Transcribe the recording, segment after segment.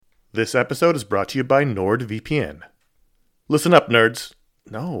This episode is brought to you by NordVPN. Listen up, nerds.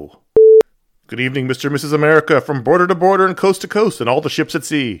 No. Good evening, Mr. and Mrs. America, from border to border and coast to coast and all the ships at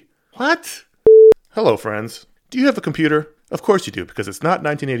sea. What? Hello, friends. Do you have a computer? Of course you do, because it's not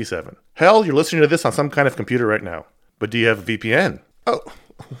 1987. Hell, you're listening to this on some kind of computer right now. But do you have a VPN? Oh,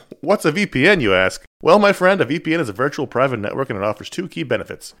 what's a VPN, you ask? Well, my friend, a VPN is a virtual private network and it offers two key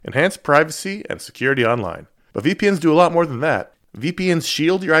benefits: enhanced privacy and security online. But VPNs do a lot more than that. VPNs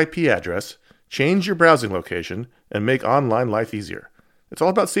shield your IP address, change your browsing location, and make online life easier. It's all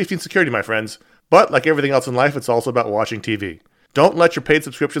about safety and security, my friends. But like everything else in life, it's also about watching TV. Don't let your paid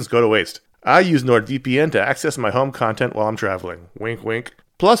subscriptions go to waste. I use NordVPN to access my home content while I'm traveling. Wink, wink.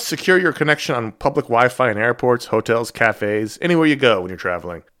 Plus, secure your connection on public Wi-Fi in airports, hotels, cafes, anywhere you go when you're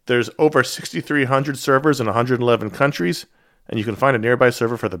traveling. There's over 6,300 servers in 111 countries, and you can find a nearby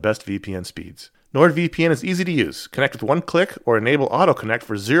server for the best VPN speeds. NordVPN is easy to use. Connect with one click or enable auto-connect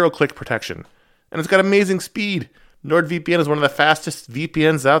for zero-click protection. And it's got amazing speed. NordVPN is one of the fastest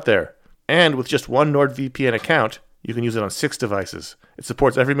VPNs out there. And with just one NordVPN account, you can use it on 6 devices. It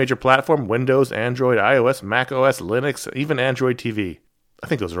supports every major platform: Windows, Android, iOS, macOS, Linux, even Android TV. I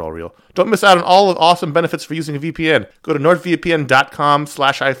think those are all real. Don't miss out on all the awesome benefits for using a VPN. Go to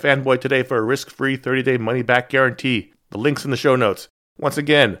nordvpn.com/iFanboy today for a risk-free 30-day money-back guarantee. The link's in the show notes. Once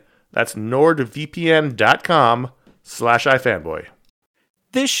again, that's nordvpn.com/iFanboy.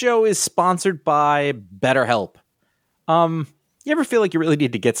 This show is sponsored by BetterHelp. You ever feel like you really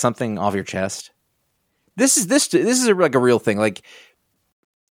need to get something off your chest? This is like a real thing. Like,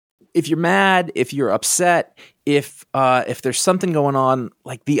 if you're mad, if you're upset, if there's something going on,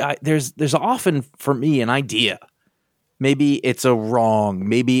 like there's often for me an idea. Maybe it's a wrong,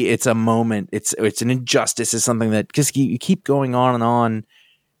 maybe it's a moment, it's an injustice, is something that just you keep going on and on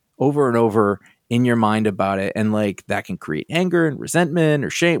over and over in your mind about it, and like that can create anger and resentment or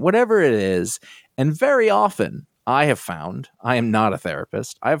shame, whatever it is. And very often, I have found, I am not a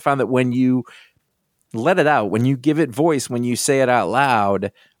therapist, I have found that when you let it out, when you give it voice, when you say it out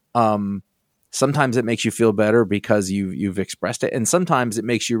loud, sometimes it makes you feel better because you've expressed it, and sometimes it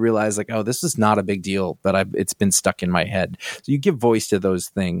makes you realize like, oh, this is not a big deal, but it's been stuck in my head. So you give voice to those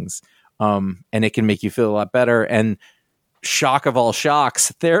things, and it can make you feel a lot better. And shock of all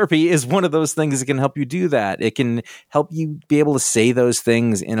shocks, therapy is one of those things that can help you do that. It can help you be able to say those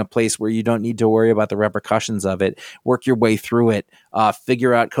things in a place where you don't need to worry about the repercussions of it, work your way through it,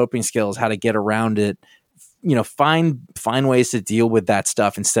 figure out coping skills, how to get around it, find ways to deal with that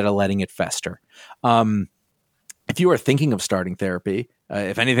stuff instead of letting it fester. If you are thinking of starting therapy,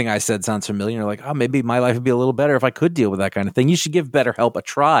 if anything I said sounds familiar, you're like, oh, maybe my life would be a little better if I could deal with that kind of thing, you should give BetterHelp a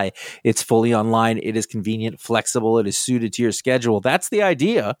try. It's fully online. It is convenient, flexible. It is suited to your schedule. That's the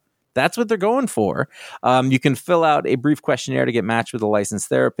idea. That's what they're going for. You can fill out a brief questionnaire to get matched with a licensed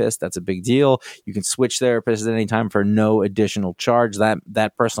therapist. That's a big deal. You can switch therapists at any time for no additional charge.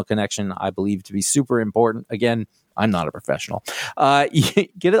 That personal connection, I believe, to be super important. Again, I'm not a professional.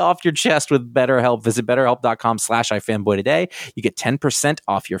 Get it off your chest with BetterHelp. Visit BetterHelp.com/iFanboy today. You get 10%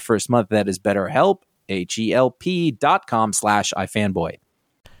 off your first month. That is BetterHelp, HELP.com/iFanboy.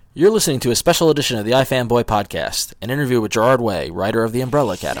 You're listening to a special edition of the iFanboy podcast, an interview with Gerard Way, writer of The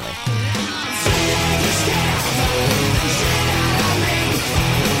Umbrella Academy.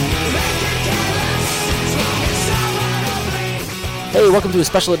 Hey, welcome to a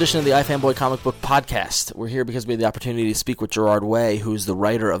special edition of the iFanboy comic book podcast. We're here because we had the opportunity to speak with Gerard Way, who's the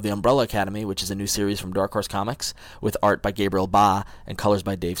writer of The Umbrella Academy, which is a new series from Dark Horse Comics, with art by Gabriel Ba and colors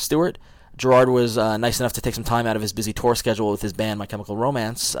by Dave Stewart. Gerard was nice enough to take some time out of his busy tour schedule with his band, My Chemical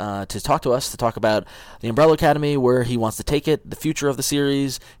Romance, to talk to us, to talk about The Umbrella Academy, where he wants to take it, the future of the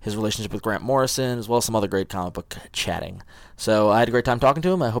series, his relationship with Grant Morrison, as well as some other great comic book chatting. So I had a great time talking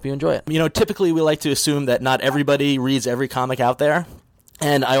to him. I hope you enjoy it. Typically we like to assume that not everybody reads every comic out there.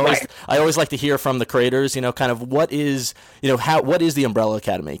 And I always like to hear from the creators, kind of what is the Umbrella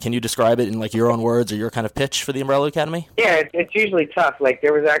Academy? Can you describe it in like your own words or your kind of pitch for the Umbrella Academy? Yeah, it's usually tough. Like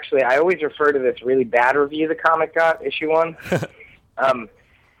there was actually, I always refer to this really bad review the comic got, issue 1. And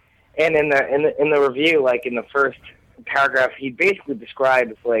in the review, like in the first paragraph, he basically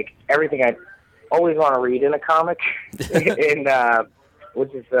describes like everything I always want to read in a comic, and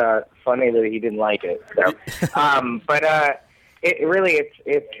which is funny that he didn't like it. So, but.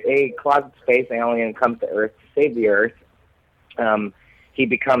 It's a closet space alien comes to Earth to save the Earth. He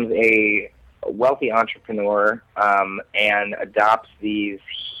becomes a wealthy entrepreneur and adopts these.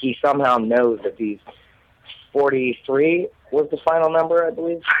 He somehow knows that these 43 was the final number, I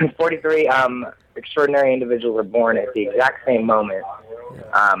believe. 43 extraordinary individuals are born at the exact same moment.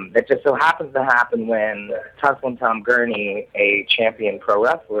 That just so happens to happen when Tusslin Tom Gurney, a champion pro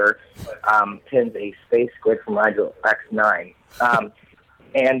wrestler, pins a space squid from Rigel X9.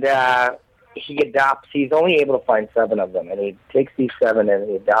 He's only able to find 7 of them, and he takes these 7 and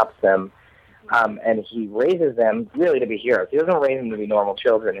he adopts them, and he raises them really to be heroes. He doesn't raise them to be normal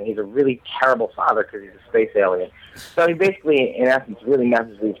children, and he's a really terrible father because he's a space alien. So he basically, in essence, really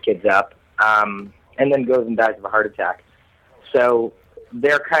messes these kids up, and then goes and dies of a heart attack. So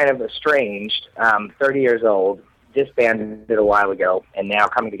they're kind of estranged, 30 years old, disbanded a while ago, and now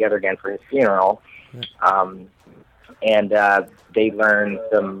coming together again for his funeral. They learn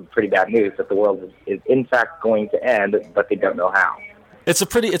some pretty bad news that the world is in fact going to end, but they don't know how. It's a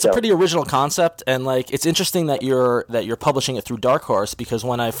pretty original concept, and like it's interesting that you're publishing it through Dark Horse, because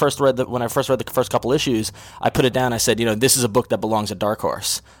when I first read the first couple issues, I put it down. I said, this is a book that belongs at Dark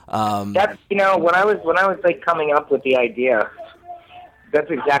Horse. That's when I was like coming up with the idea. That's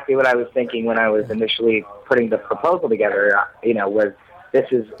exactly what I was thinking when I was initially putting the proposal together. Was this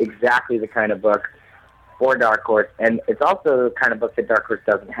is exactly the kind of book for Dark Horse, and it's also the kind of book that Dark Horse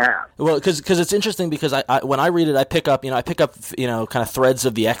doesn't have. Well, because it's interesting, because I when I read it, I pick up kind of threads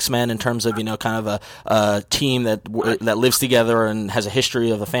of the X-Men in terms of kind of a team that lives together and has a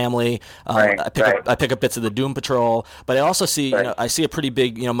history of a family. I pick up bits of the Doom Patrol, but I also see I see a pretty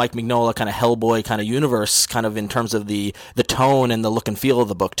big Mike Mignola kind of Hellboy kind of universe, kind of in terms of the tone and the look and feel of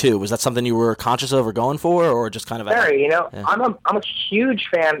the book too. Was that something you were conscious of or going for, or just kind of? Very, I'm a huge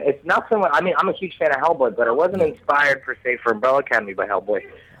fan. It's not so much. I mean, I'm a huge fan of Hellboy, but I wasn't inspired per se for Umbrella Academy by Hellboy.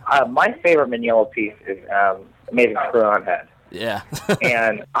 My favorite Mignola piece is Amazing Screw-On Head. Yeah.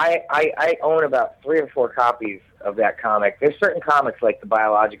 And I own about 3 or 4 copies of that comic. There's certain comics like The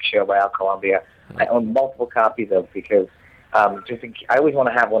Biologic Show by Al Columbia I own multiple copies of, because I always want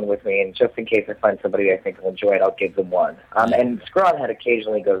to have one with me, and just in case I find somebody I think will enjoy it, I'll give them one. And Screw-On Head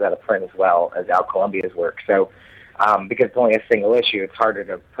occasionally goes out of print as well as Al Columbia's work. So because it's only a single issue, it's harder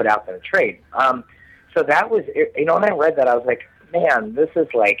to put out than a trade. So that was, when I read that, I was like, man, this is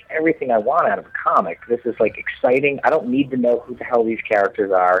like everything I want out of a comic. This is like exciting. I don't need to know who the hell these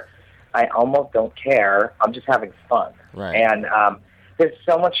characters are. I almost don't care. I'm just having fun. Right. And there's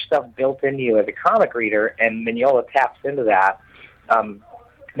so much stuff built into you as a comic reader, and Mignola taps into that.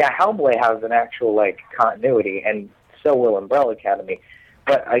 Now, Hellboy has an actual continuity, and so will Umbrella Academy.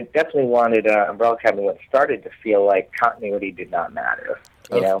 But I definitely wanted Umbrella Academy when it started to feel like continuity did not matter.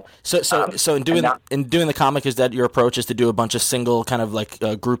 So in doing the comic, is that your approach is to do a bunch of single kind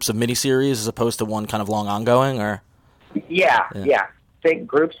of groups of miniseries as opposed to one kind of long ongoing, or? Yeah. Think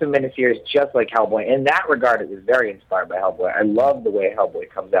groups of miniseries just like Hellboy. In that regard, it was very inspired by Hellboy. I love the way Hellboy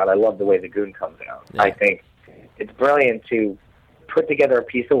comes out. I love the way the Goon comes out. Yeah. I think it's brilliant to put together a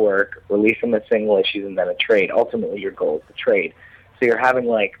piece of work, release them as single issues, and then a trade. Ultimately, your goal is to trade. So you're having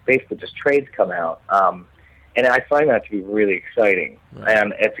basically just trades come out. And I find that to be really exciting. Right.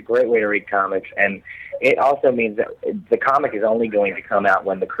 And it's a great way to read comics. And it also means that the comic is only going to come out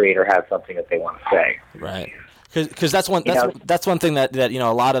when the creator has something that they want to say. Right. Because that's one thing that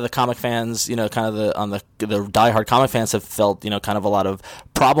a lot of the comic fans, kind of the diehard comic fans have felt kind of a lot of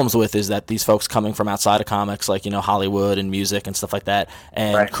problems with, is that these folks coming from outside of comics, like Hollywood and music and stuff like that,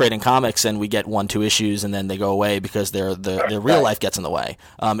 and creating comics, and we get 1-2 issues and then they go away because their real life gets in the way.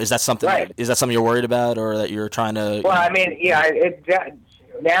 Is that something? Is that something you're worried about, or that you're trying to? Well, I mean,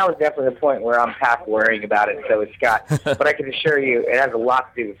 now is definitely the point where I'm past worrying about it. So is Scott, but I can assure you, it has a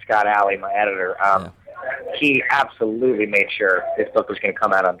lot to do with Scott Alley, my editor. He absolutely made sure this book was going to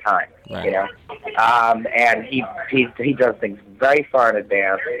come out on time, and he does things very far in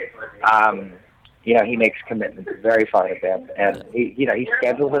advance. He makes commitments very far in advance, and he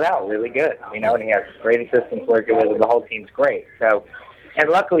schedules it out really good, and he has great assistants working with him. The whole team's great. So, and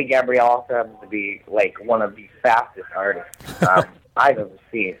luckily, Gabriel also happens to be one of the fastest artists I've ever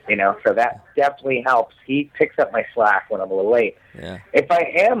seen, so that definitely helps. He picks up my slack when I'm a little late. Yeah. If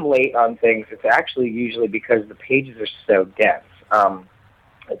I am late on things, it's actually usually because the pages are so dense.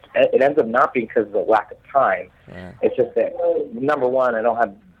 It ends up not being because of the lack of time. Yeah. It's just that, number one, I don't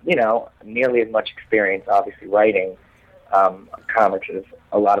have, nearly as much experience, obviously, writing comics as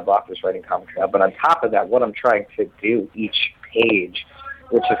a lot of authors writing comics now. But on top of that, what I'm trying to do each page,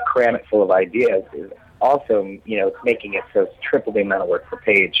 which is cram it full of ideas, is also, making it so it's triple the amount of work per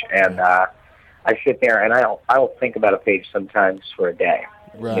page. And I sit there and I'll think about a page sometimes for a day,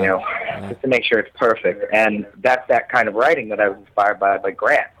 just to make sure it's perfect. And that's that kind of writing that I was inspired by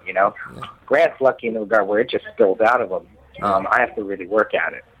Grant, Grant's lucky in the regard where it just spills out of him. I have to really work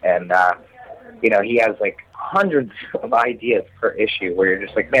at it. And he has like hundreds of ideas per issue where you're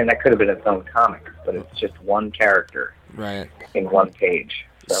just like, man, that could have been its own comic, but it's just one character in one page.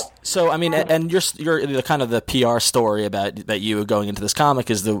 So I mean, and you're the kind of the PR story about that you going into this comic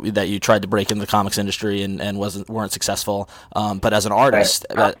is that you tried to break into the comics industry and weren't successful. But as an artist,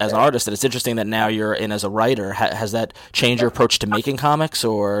 and it's interesting that now you're in as a writer. Has that changed your approach to making comics,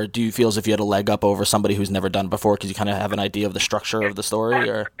 or do you feel as if you had a leg up over somebody who's never done it before because you kind of have an idea of the structure of the story?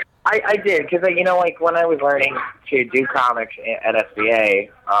 Or I did, because like when I was learning to do comics at SVA.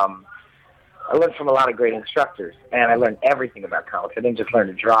 I learned from a lot of great instructors, and I learned everything about comics. I didn't just learn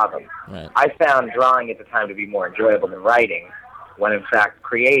to draw them. Right. I found drawing at the time to be more enjoyable than writing, when in fact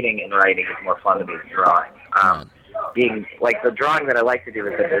creating and writing is more fun to me than drawing. Being like the drawing that I like to do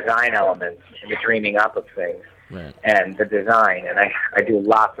is the design elements and the dreaming up of things, and the design, and I do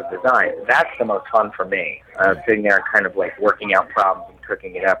lots of design. That's the most fun for me. Sitting there kind of like working out problems and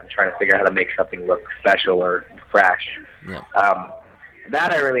cooking it up and trying to figure out how to make something look special or fresh.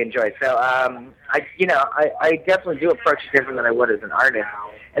 That I really enjoy. So, I definitely do approach it different than I would as an artist.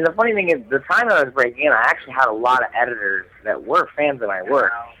 And the funny thing is, the time that I was breaking in, I actually had a lot of editors that were fans of my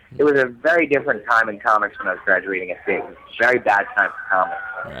work. It was a very different time in comics when I was graduating at state. It was a very bad time for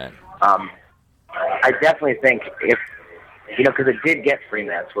comics. I definitely think because it did get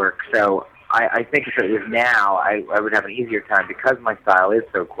freelance work, so I think if it was now, I would have an easier time because my style is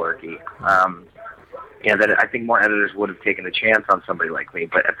so quirky. That I think more editors would have taken a chance on somebody like me,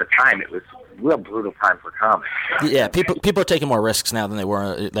 but at the time it was a real brutal time for comics. Yeah, people are taking more risks now than they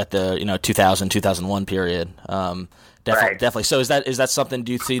were at the 2000, 2001 period. Definitely. So is that something,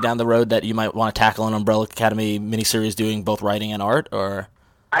 do you see down the road that you might want to tackle an Umbrella Academy miniseries doing both writing and art, or?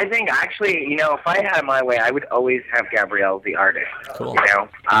 I think actually, if I had it my way, I would always have Gabriel the artist. Cool.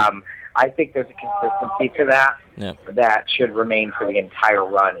 I think there's a consistency to that that should remain for the entire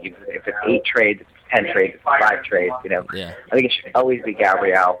run. If it's 8 trades, 10 trades, 5 trades, I think it should always be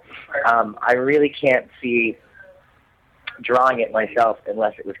Gabriel. I really can't see drawing it myself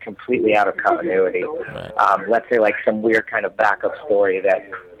unless it was completely out of continuity. Let's say like some weird kind of backup story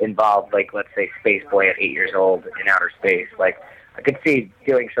that involved, like, let's say Space Boy at 8 years old in outer space. Like, I could see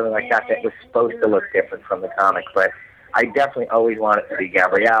doing something like that was supposed to look different from the comic, but I definitely always want it to be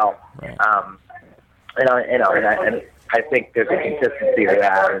Gabriel. And I think there's a consistency to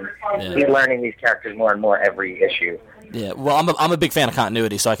that, and he's learning these characters more and more every issue. Yeah, well, I'm a big fan of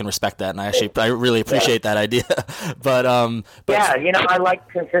continuity, so I can respect that, and I really appreciate that idea. But I like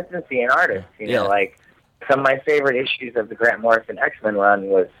consistency in artists. Like some of my favorite issues of the Grant Morrison X-Men run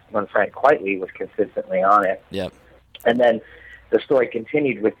was when Frank Quitely was consistently on it. Yep. And then the story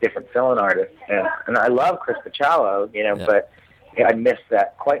continued with different fill-in artists, and I love Chris Picciolo, but I missed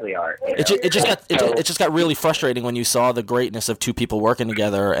that Quitely art. It just got really frustrating when you saw the greatness of two people working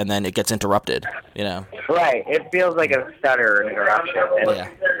together, and then it gets interrupted. Right. It feels like a stutter, an interruption.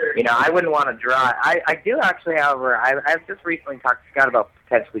 And, I wouldn't want to draw. I do actually, however, I've just recently talked to Scott about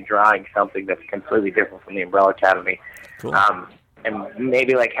potentially drawing something that's completely different from the Umbrella Academy. Cool. And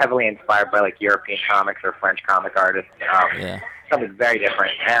maybe like heavily inspired by like European comics or French comic artists. Something very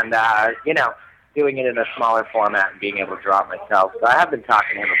different. And, doing it in a smaller format and being able to draw it myself. So I have been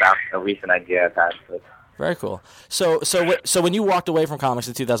talking to him about a recent idea of that. Very cool. So when you walked away from comics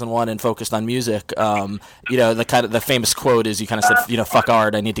in 2001 and focused on music, the famous quote is you kind of said, "Fuck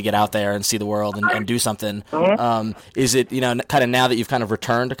art, I need to get out there and see the world and do something." Mm-hmm. Is it kind of now that you've kind of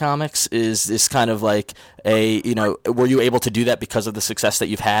returned to comics, is this kind of like were you able to do that because of the success that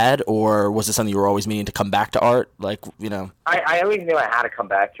you've had, or was it something you were always meaning to come back to art? I always knew I had to come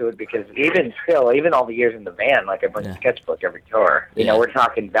back to it because even all the years in the band, like I bring a sketchbook every tour. We're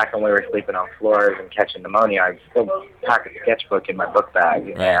talking back when we were sleeping on floors and catching pneumonia. I still pack a sketchbook in my book bag,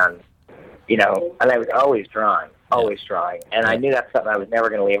 and I was always drawing, and I knew that's something I was never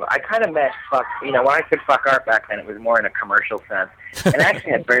going to leave. I kind of meant fuck. When I said fuck art back then, it was more in a commercial sense, and it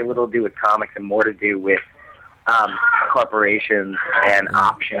actually had very little to do with comics and more to do with corporations and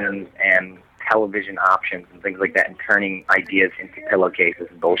options and television options and things like that, and turning ideas into pillowcases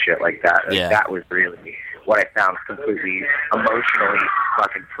and bullshit like that. That was really what I found completely emotionally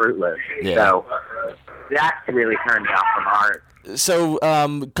fucking fruitless. So that really turned out from art. So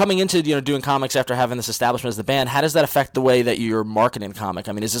coming into doing comics after having this establishment as the band, how does that affect the way that you're marketing comic?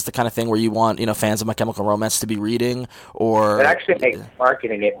 I mean, is this the kind of thing where you want fans of My Chemical Romance to be reading, or it actually makes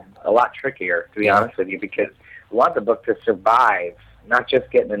marketing it a lot trickier, to be honest with you, because we want the book to survive, not just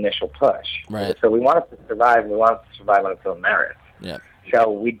get an initial push. Right. So we want it to survive. We want it to survive on its own merits.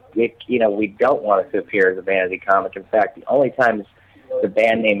 So we don't want it to appear as a vanity comic. In fact, the only times the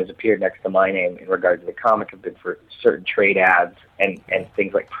band name has appeared next to my name in regard to the comic have been for certain trade ads and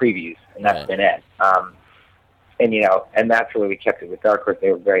things like previews, and that's been it. And that's the way we kept it with Dark Horse.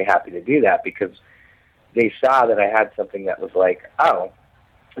 They were very happy to do that because they saw that I had something that was like, oh,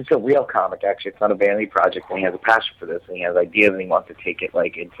 it's a real comic, actually. It's not a vanity project, and he has a passion for this, and he has ideas, and he wants to take it,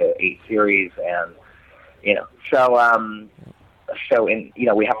 like, into 8 series, and, we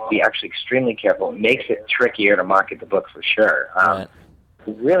have to be actually extremely careful. It makes it trickier to market the book for sure.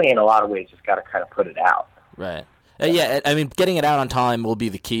 Really, in a lot of ways, just got to kind of put it out. Right. I mean, getting it out on time will be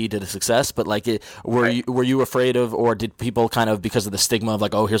the key to the success. But were you afraid of, or did people kind of, because of the stigma of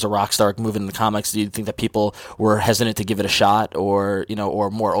like, oh, here's a rock star moving in the comics? Do you think that people were hesitant to give it a shot, or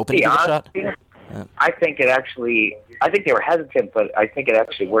more open to give it a shot? Yeah. I think they were hesitant, but I think it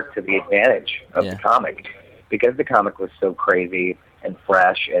actually worked to the advantage of the comic because the comic was so crazy and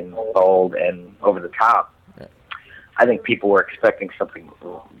fresh and bold and over the top. Yeah. I think people were expecting something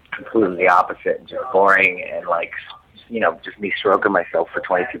completely the opposite and just boring and just me stroking myself for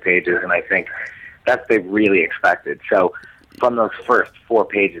 22 pages, and I think that's what they really expected. So from those first 4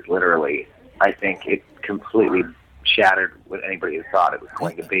 pages, literally, I think it completely shattered what anybody thought it was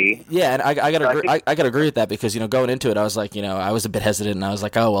going to be. Yeah, and I gotta agree with that because going into it, I was like, I was a bit hesitant, and I was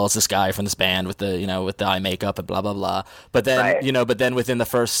like, oh well, it's this guy from this band with the with the eye makeup and blah blah blah. But then but then within the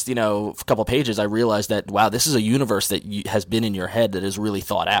first couple pages, I realized that wow, this is a universe that has been in your head that is really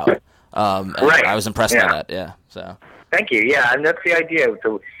thought out. And I was impressed by that. Yeah. So. Thank you. Yeah, and that's the idea.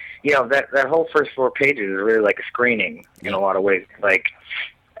 So, that whole first 4 pages is really like a screening in a lot of ways. Like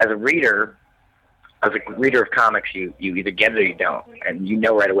as a reader of comics, you either get it or you don't, and you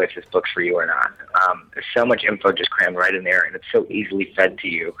know right away if this book's for you or not. There's so much info just crammed right in there, and it's so easily fed to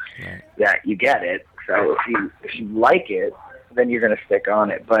you that you get it. So if you like it, then you're going to stick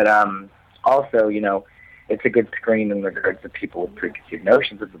on it. But also, it's a good screen in regards to people with preconceived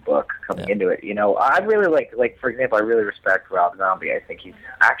notions of the book coming into it. I really like for example, I really respect Rob Zombie. I think he's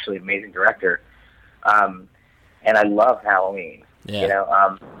actually an amazing director, and I love Halloween. Yeah.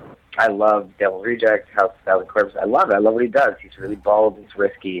 I love Devil Reject, House of Thousand Corpses. I love it. I love what he does. He's really bold, he's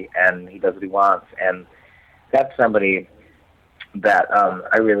risky, and he does what he wants. And that's somebody that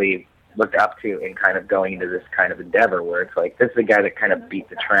I really looked up to in kind of going into this kind of endeavor where it's like, this is a guy that kind of beat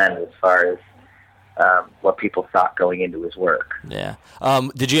the trend as far as what people thought going into his work. Yeah.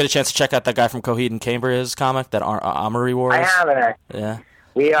 Did you get a chance to check out that guy from Coheed and Cambria's comic, that Armory Wars? I haven't actually. Yeah.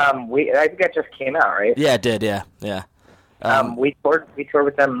 I think that just came out, right? Yeah, it did. Yeah. We toured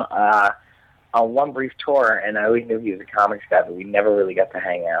with them on one brief tour, and I always knew he was a comics guy, but we never really got to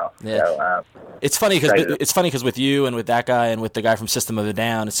hang out. Yeah. So, it's funny because with you and with that guy and with the guy from System of a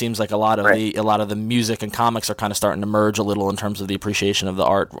Down, it seems like a lot of the music and comics are kind of starting to merge a little in terms of the appreciation of the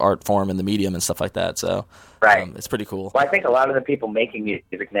art form and the medium and stuff like that. So it's pretty cool. Well, I think a lot of the people making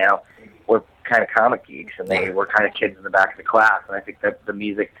music now were kind of comic geeks, and they were kind of kids in the back of the class, and I think that the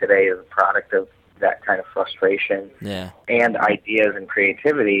music today is a product of that kind of frustration and ideas and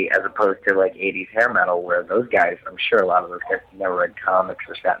creativity as opposed to like 80s hair metal where those guys, I'm sure a lot of those guys never read comics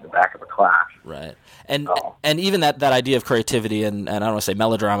or sat in the back of a class. Right. And even that idea of creativity and I don't want to say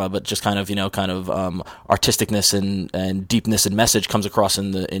melodrama, but just kind of, artisticness and deepness and message comes across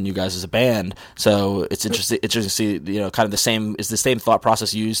in you guys as a band. So it's interesting to see, kind of the same thought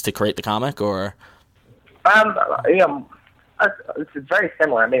process used to create the comic or? It's very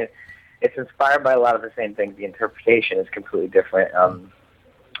similar. I mean, it's inspired by a lot of the same things. The interpretation is completely different.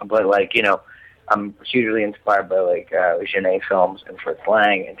 But I'm hugely inspired by Genet films and Fritz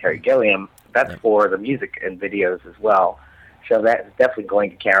Lang and Terry Gilliam. That's for the music and videos as well. So that's definitely going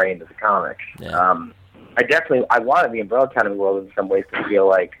to carry into the comics. Yeah. I wanted the Umbrella Academy world in some ways to feel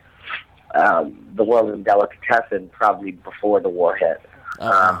like the world of Delicatessen probably before the war hit.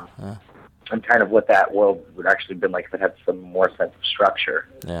 And kind of what that world would actually have been like if it had some more sense of structure.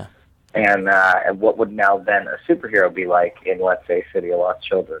 Yeah. And what would now then a superhero be like in, let's say, City of Lost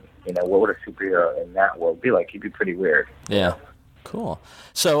Children? What would a superhero in that world be like? He'd be pretty weird. Yeah. Cool.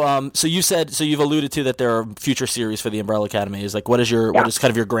 So you've alluded to that there are future series for the Umbrella Academy. What is kind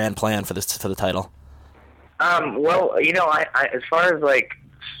of your grand plan for the title? Well, I as far as like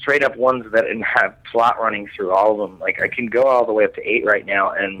straight up ones that have plot running through all of them, like I can go all the way up to 8 right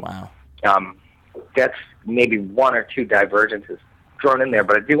now, and wow. That's maybe 1 or 2 divergences thrown in there,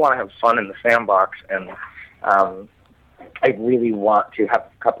 but I do want to have fun in the sandbox, and I really want to have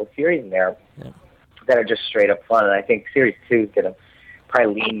a couple of series in there that are just straight up fun, and I think Series 2 is going to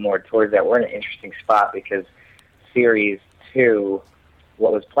probably lean more towards that. We're in an interesting spot because Series 2,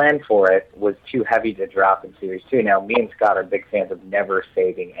 what was planned for it, was too heavy to drop in Series 2. Now, me and Scott are big fans of never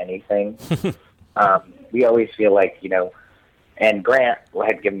saving anything. We always feel like, And Grant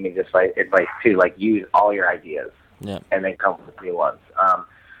had given me this advice too, like use all your ideas and then come up with new ones.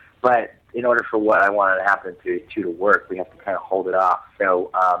 But in order for what I wanted to happen to work, we have to kind of hold it off. So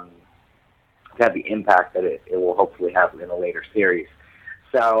to have the impact that it will hopefully have in a later series.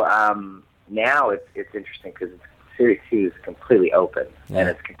 So now it's interesting because Series 2 is completely open, and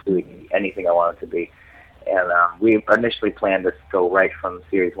it's completely anything I want it to be. And we initially planned to go right from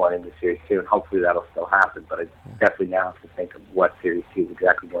Series 1 into Series 2, and hopefully that'll still happen, but I definitely now have to think of what Series 2 is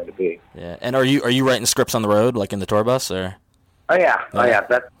exactly going to be. Yeah, and are you writing scripts on the road, like in the tour bus, or? Oh yeah.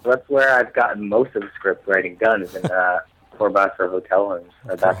 That's where I've gotten most of the script writing done, is in tour bus or hotel rooms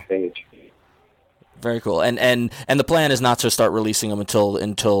or backstage. Very cool. And the plan is not to start releasing them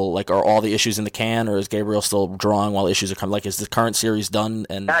until like, are all the issues in the can, or is Gabriel still drawing while issues are coming? Like, is the current series done?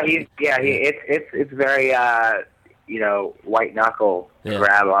 And it's very white knuckle,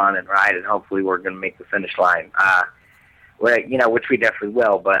 grab on and ride, and hopefully we're going to make the finish line. Which we definitely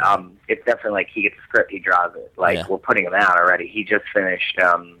will. But it's definitely like he gets a script, he draws it. Like we're putting him out already. He just finished.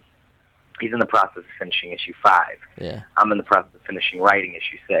 He's in the process of finishing issue 5. Yeah. I'm in the process of finishing writing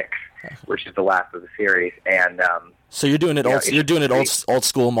issue 6, which is the last of the series. And so you're doing it old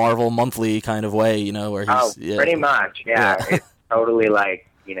school Marvel monthly kind of way, where he's pretty much, It's totally like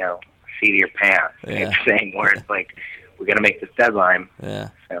seat of your pants thing, where it's like we're gonna make this deadline. Yeah.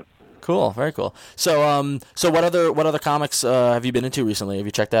 So. Cool, very cool. So what other comics have you been into recently? Have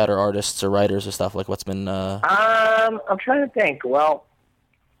you checked out, or artists or writers or stuff? Like, what's been? I'm trying to think. Well,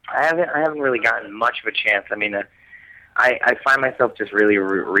 I haven't really gotten much of a chance. I mean, I find myself just really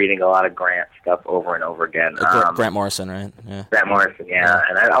reading a lot of Grant stuff over and over again. Grant Morrison, right? Yeah. Grant Morrison, yeah.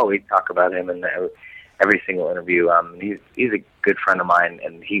 And I always talk about him in every single interview. He's a good friend of mine,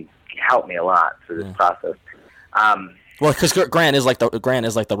 and he helped me a lot through this process. Well, because Grant is like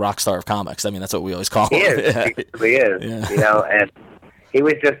the rock star of comics. I mean, that's what we always call him. He is. Yeah. And he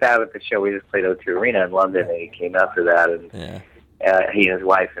was just out at the show. We just played O2 Arena in London, and he came after that, and he and his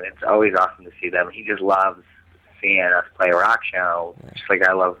wife, and it's always awesome to see them. He just loves seeing us play a rock show, just like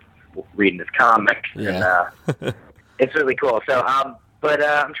I love reading his comics, and it's really cool. So, but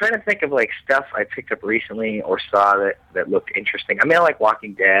I'm trying to think of like stuff I picked up recently or saw that looked interesting. I mean, I like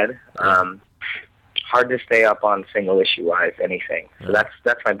Walking Dead. Hard to stay up on single issue wise anything. So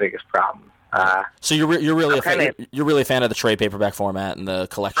that's my biggest problem. So you're really a fan of the trade paperback format and the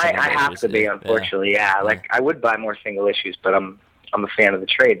collection. I have to be, unfortunately. Like I would buy more single issues, but I'm a fan of the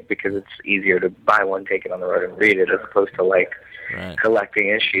trade because it's easier to buy one, take it on the road, and read it as opposed to like collecting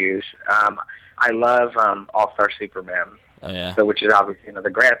issues. I love All-Star Superman. Oh yeah. So which is obviously another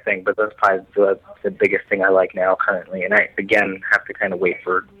Grant thing, but that's probably the biggest thing I like now currently, and I again have to kind of wait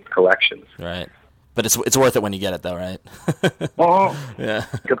for collections. Right. But it's worth it when you get it, though, right? Well, yeah,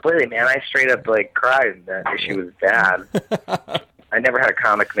 completely, man. I straight up like cried that issue was bad. I never had a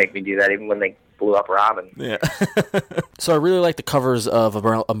comic make me do that, even when they blew up Robin. Yeah. So I really like the covers of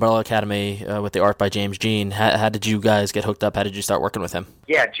Umbrella Academy with the art by James Jean. How did you guys get hooked up? How did you start working with him?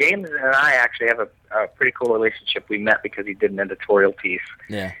 Yeah, James and I actually have a pretty cool relationship. We met because he did an editorial piece.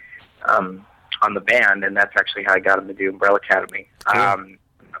 Yeah. On the band, and that's actually how I got him to do Umbrella Academy. Cool.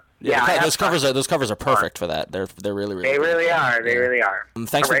 Those covers are perfect for that. They're really, really. They good. really are. They really are.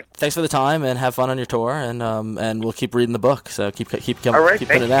 Thanks for the time, and have fun on your tour, and we'll keep reading the book. So keep coming, All right, keep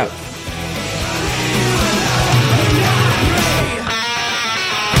putting it out.